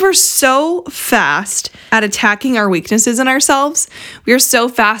we're so fast at attacking our weaknesses in ourselves. We are so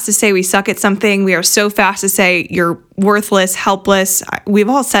fast to say we suck at something. We are so fast to say you're worthless, helpless. We've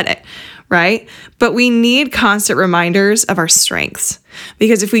all said it, right? But we need constant reminders of our strengths.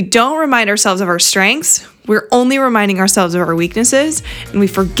 Because if we don't remind ourselves of our strengths, we're only reminding ourselves of our weaknesses, and we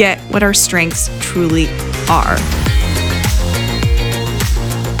forget what our strengths truly are.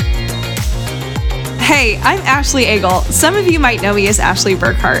 Hey, I'm Ashley Agel. Some of you might know me as Ashley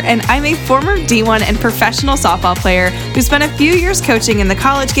Burkhart, and I'm a former D1 and professional softball player who spent a few years coaching in the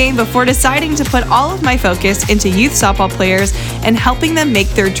college game before deciding to put all of my focus into youth softball players and helping them make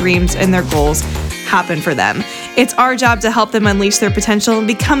their dreams and their goals happen for them. It's our job to help them unleash their potential and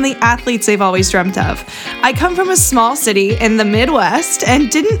become the athletes they've always dreamt of. I come from a small city in the Midwest and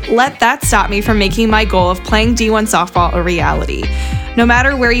didn't let that stop me from making my goal of playing D1 softball a reality. No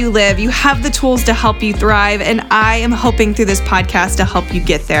matter where you live, you have the tools to help you thrive, and I am hoping through this podcast to help you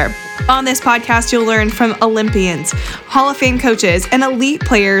get there. On this podcast, you'll learn from Olympians, Hall of Fame coaches, and elite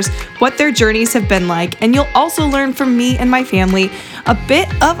players what their journeys have been like, and you'll also learn from me and my family a bit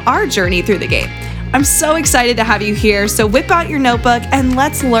of our journey through the game. I'm so excited to have you here, so whip out your notebook and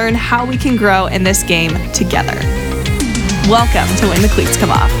let's learn how we can grow in this game together. Welcome to When the Cleats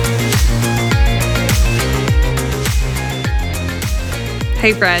Come Off.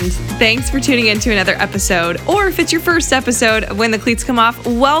 Hey friend, thanks for tuning in to another episode, or if it's your first episode of When the Cleats Come Off,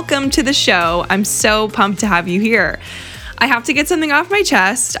 welcome to the show. I'm so pumped to have you here. I have to get something off my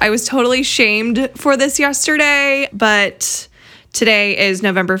chest. I was totally shamed for this yesterday, but today is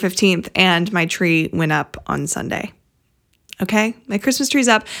November 15th and my tree went up on Sunday. Okay, my Christmas tree's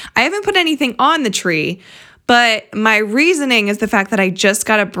up. I haven't put anything on the tree, but my reasoning is the fact that I just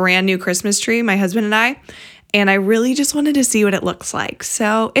got a brand new Christmas tree, my husband and I really just wanted to see what it looks like.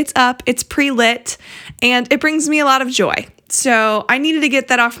 So it's up, it's pre-lit, and it brings me a lot of joy. So I needed to get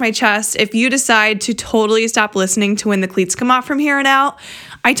that off my chest. If you decide to totally stop listening to When the Cleats Come Off from here on out,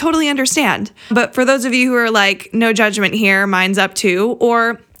 I totally understand. But for those of you who are like, no judgment here, mine's up too,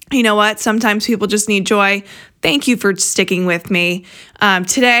 or you know what, sometimes people just need joy. Thank you for sticking with me.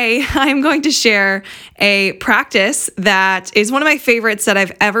 Today, I'm going to share a practice that is one of my favorites that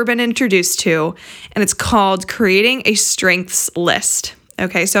I've ever been introduced to, and it's called creating a strengths list.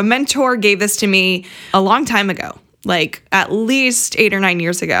 Okay, so a mentor gave this to me a long time ago, like at least 8 or 9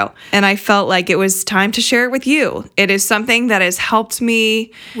 years ago, and I felt like it was time to share it with you. It is something that has helped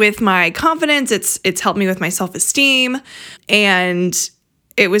me with my confidence. It's helped me with my self-esteem, and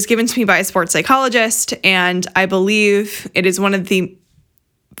it was given to me by a sports psychologist, and I believe it is one of the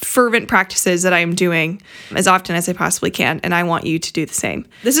fervent practices that I am doing as often as I possibly can, and I want you to do the same.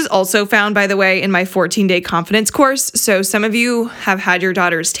 This is also found, by the way, in my 14-day confidence course, so some of you have had your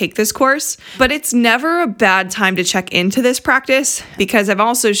daughters take this course, but it's never a bad time to check into this practice because I'm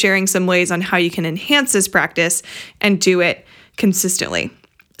also sharing some ways on how you can enhance this practice and do it consistently.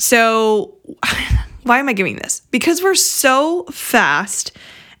 So why am I giving this? Because we're so fast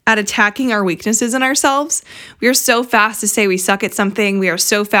at attacking our weaknesses in ourselves. We are so fast to say we suck at something. We are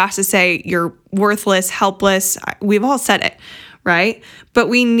so fast to say you're worthless, helpless. We've all said it, right? But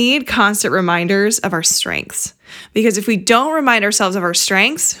we need constant reminders of our strengths. Because if we don't remind ourselves of our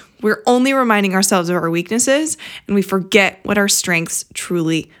strengths, we're only reminding ourselves of our weaknesses, and we forget what our strengths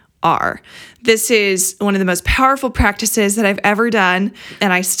truly are. This is one of the most powerful practices that I've ever done,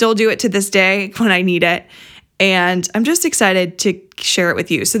 and I still do it to this day when I need it. And I'm just excited to share it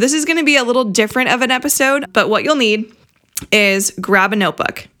with you. So this is going to be a little different of an episode, but what you'll need is grab a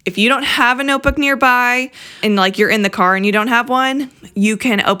notebook. If you don't have a notebook nearby and like you're in the car and you don't have one, you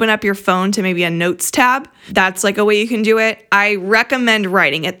can open up your phone to maybe a notes tab. That's like a way you can do it. I recommend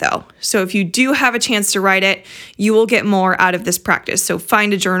writing it though. So if you do have a chance to write it, you will get more out of this practice. So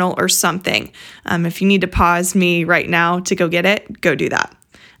find a journal or something. If you need to pause me right now to go get it, go do that.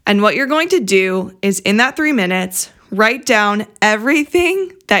 And what you're going to do is in that 3 minutes, write down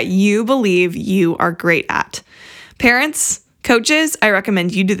everything that you believe you are great at. Parents, coaches, I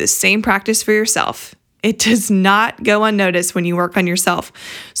recommend you do the same practice for yourself. It does not go unnoticed when you work on yourself.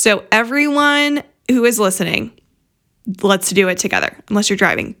 So everyone who is listening, let's do it together. Unless you're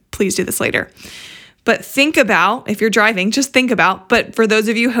driving, please do this later. But think about, if you're driving, just think about, but for those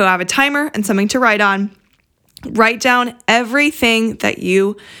of you who have a timer and something to write on, write down everything that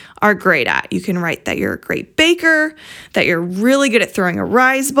you are great at. You can write that you're a great baker, that you're really good at throwing a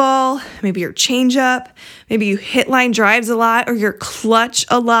rise ball, maybe your changeup, maybe you hit line drives a lot or you're clutch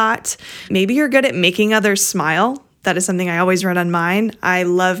a lot. Maybe you're good at making others smile. That is something I always write on mine. I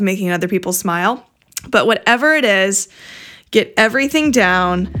love making other people smile. But whatever it is, get everything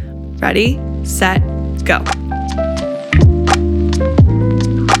down. Ready, set, go.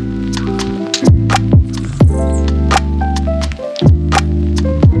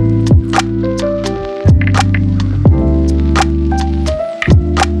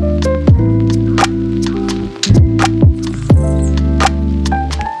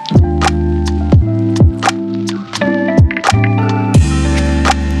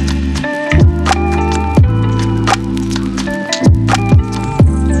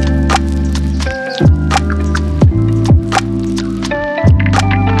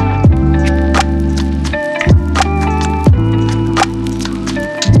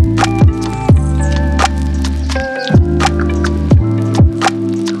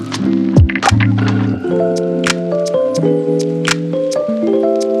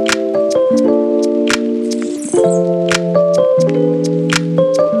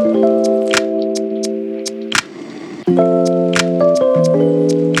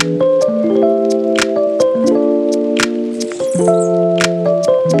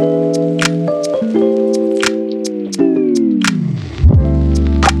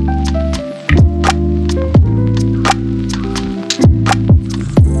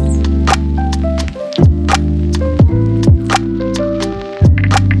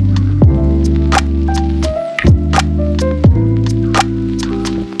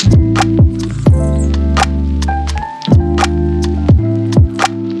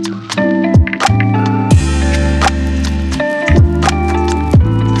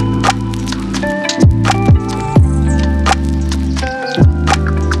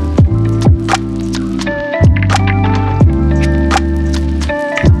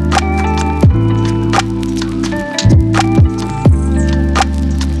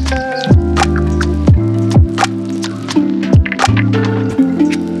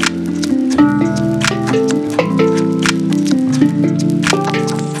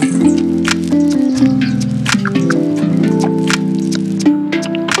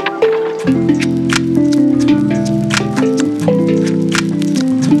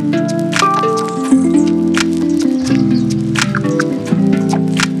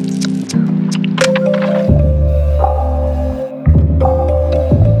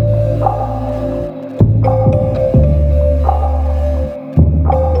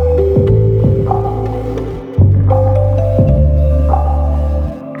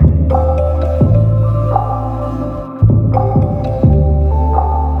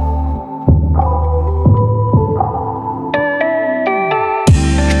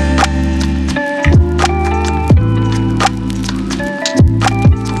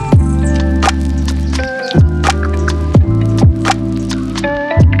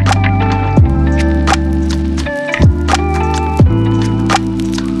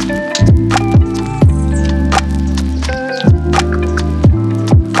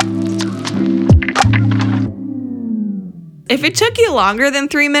 If it took you longer than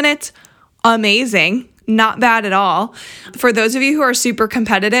 3 minutes, amazing. Not bad at all. For those of you who are super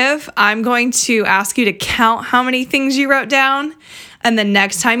competitive, I'm going to ask you to count how many things you wrote down. And the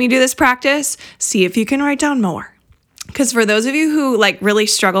next time you do this practice, see if you can write down more. Because for those of you who really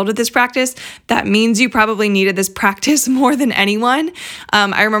struggled with this practice, that means you probably needed this practice more than anyone.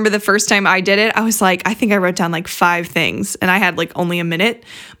 I remember the first time I did it, I was like, I think I wrote down 5 things and I had only a minute,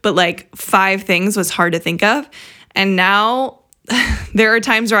 but 5 things was hard to think of. And now there are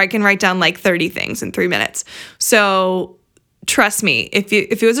times where I can write down 30 things in 3 minutes. So trust me, if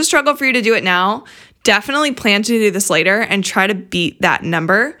it was a struggle for you to do it now, definitely plan to do this later and try to beat that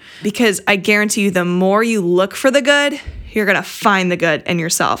number, because I guarantee you the more you look for the good, you're going to find the good in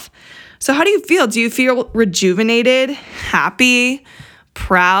yourself. So how do you feel? Do you feel rejuvenated, happy,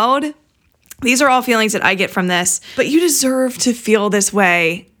 proud? These are all feelings that I get from this, but you deserve to feel this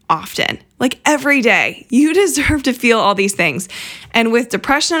way often, every day. You deserve to feel all these things. And with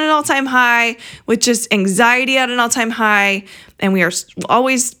depression at an all-time high, with just anxiety at an all-time high, and we are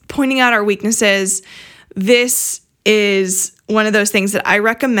always pointing out our weaknesses, this is one of those things that I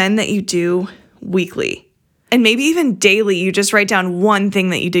recommend that you do weekly. And maybe even daily, you just write down one thing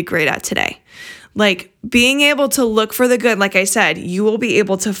that you did great at today. Being able to look for the good, like I said, you will be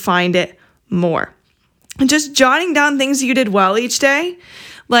able to find it more. And just jotting down things you did well each day,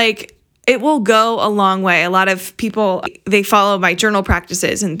 it will go a long way. A lot of people, they follow my journal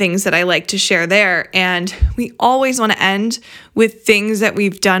practices and things that I like to share there. And we always want to end with things that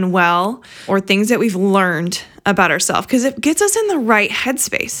we've done well or things that we've learned about ourselves, because it gets us in the right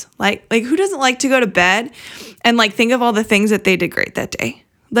headspace. Who doesn't like to go to bed and think of all the things that they did great that day?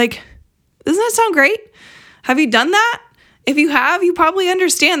 Doesn't that sound great? Have you done that? If you have, you probably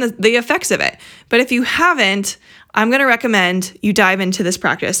understand the effects of it. But if you haven't, I'm going to recommend you dive into this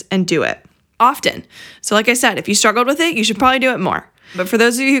practice and do it often. So like I said, if you struggled with it, you should probably do it more. But for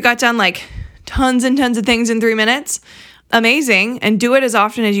those of you who got done tons and tons of things in 3 minutes, amazing. And do it as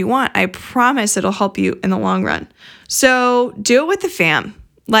often as you want. I promise it'll help you in the long run. So do it with the fam.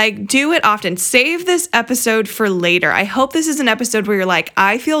 Do it often. Save this episode for later. I hope this is an episode where you're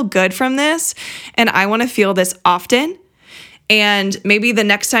I feel good from this and I want to feel this often. And maybe the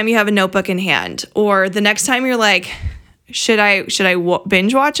next time you have a notebook in hand, or the next time you're should I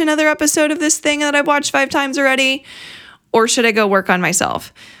binge watch another episode of this thing that I've watched 5 times already? Or should I go work on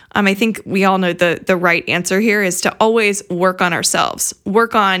myself? I think we all know the right answer here is to always work on ourselves.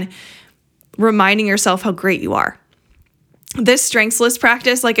 Work on reminding yourself how great you are. This strengths list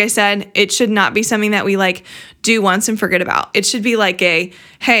practice, like I said, it should not be something that we do once and forget about. It should be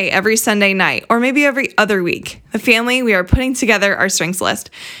hey, every Sunday night or maybe every other week, the family, we are putting together our strengths list.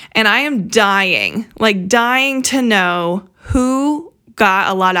 And I am dying to know who got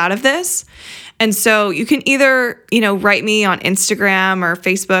a lot out of this. And so you can either, write me on Instagram or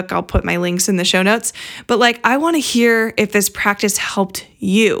Facebook. I'll put my links in the show notes. But I want to hear if this practice helped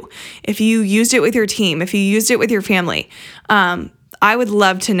you, if you used it with your team, if you used it with your family. I would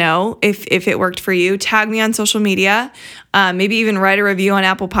love to know if it worked for you. Tag me on social media, maybe even write a review on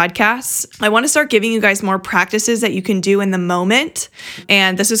Apple Podcasts. I want to start giving you guys more practices that you can do in the moment.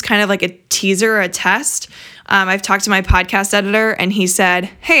 And this is kind of a teaser or a test. I've talked to my podcast editor and he said,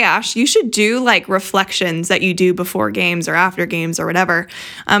 hey, Ash, you should do reflections that you do before games or after games or whatever.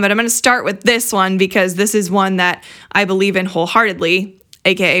 But I'm going to start with this one because this is one that I believe in wholeheartedly,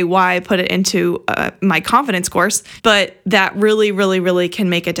 aka why I put it into my confidence course. But that really, really, really can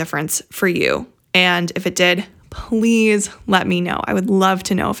make a difference for you. And if it did, please let me know. I would love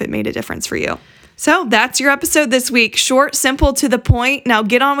to know if it made a difference for you. So that's your episode this week. Short, simple, to the point. Now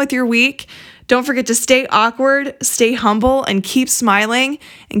get on with your week. Don't forget to stay awkward, stay humble, and keep smiling,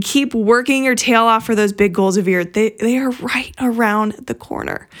 and keep working your tail off for those big goals of yours. They are right around the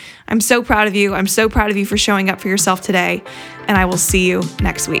corner. I'm so proud of you. I'm so proud of you for showing up for yourself today, and I will see you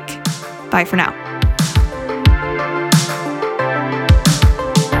next week. Bye for now.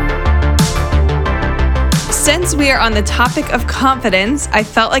 Since we are on the topic of confidence, I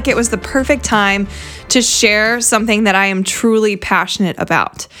felt like it was the perfect time to share something that I am truly passionate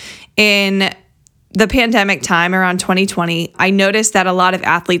about. In the pandemic time around 2020, I noticed that a lot of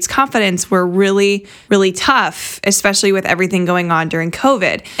athletes' confidence were really, really tough, especially with everything going on during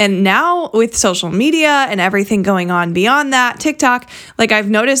COVID. And now with social media and everything going on beyond that, TikTok, I've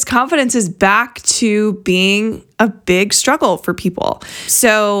noticed confidence is back to being a big struggle for people.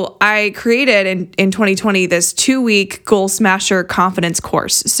 So I created in 2020 this 2-week Goal Smasher confidence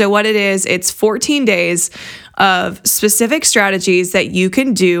course. So what it is, it's 14 days of specific strategies that you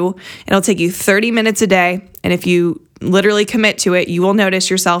can do. It'll take you 30 minutes a day. And if you literally commit to it, you will notice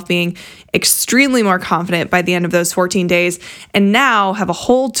yourself being extremely more confident by the end of those 14 days, and now have a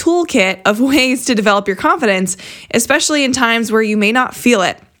whole toolkit of ways to develop your confidence, especially in times where you may not feel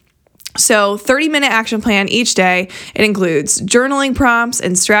it. So 30-minute action plan each day. It includes journaling prompts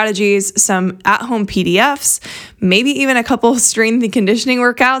and strategies, some at-home PDFs, maybe even a couple strength and conditioning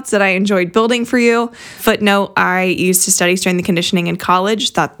workouts that I enjoyed building for you. Footnote, I used to study strength and conditioning in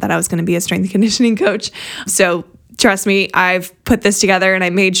college, thought that I was going to be a strength and conditioning coach. So trust me, I've put this together and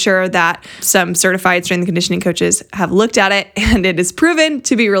I made sure that some certified strength and conditioning coaches have looked at it, and it is proven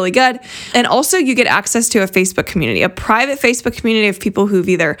to be really good. And also you get access to a Facebook community, a private Facebook community of people who've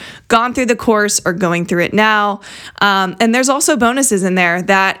either gone through the course or going through it now. And there's also bonuses in there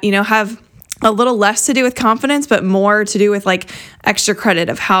that, have a little less to do with confidence, but more to do with like extra credit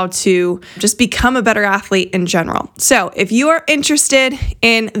of how to just become a better athlete in general. So if you are interested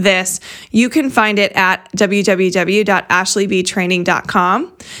in this, you can find it at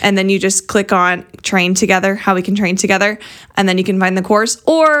www.ashleybtraining.com. And then you just click on train together, how we can train together. And then you can find the course,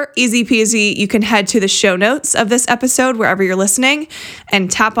 or easy peasy, you can head to the show notes of this episode, wherever you're listening,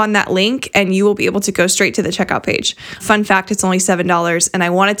 and tap on that link and you will be able to go straight to the checkout page. Fun fact, it's only $7. And I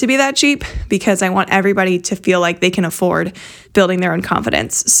want it to be that cheap because I want everybody to feel like they can afford building their own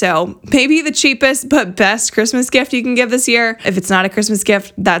confidence. So maybe the cheapest but best Christmas gift you can give this year. If it's not a Christmas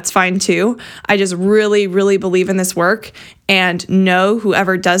gift, that's fine too. I just really, really believe in this work, and know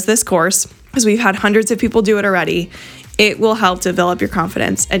whoever does this course, because we've had hundreds of people do it already, it will help develop your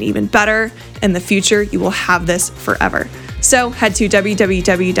confidence, and even better, in the future, you will have this forever. So head to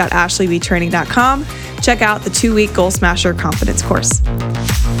www.ashleybtraining.com, check out the 2-week Goal Smasher Confidence course.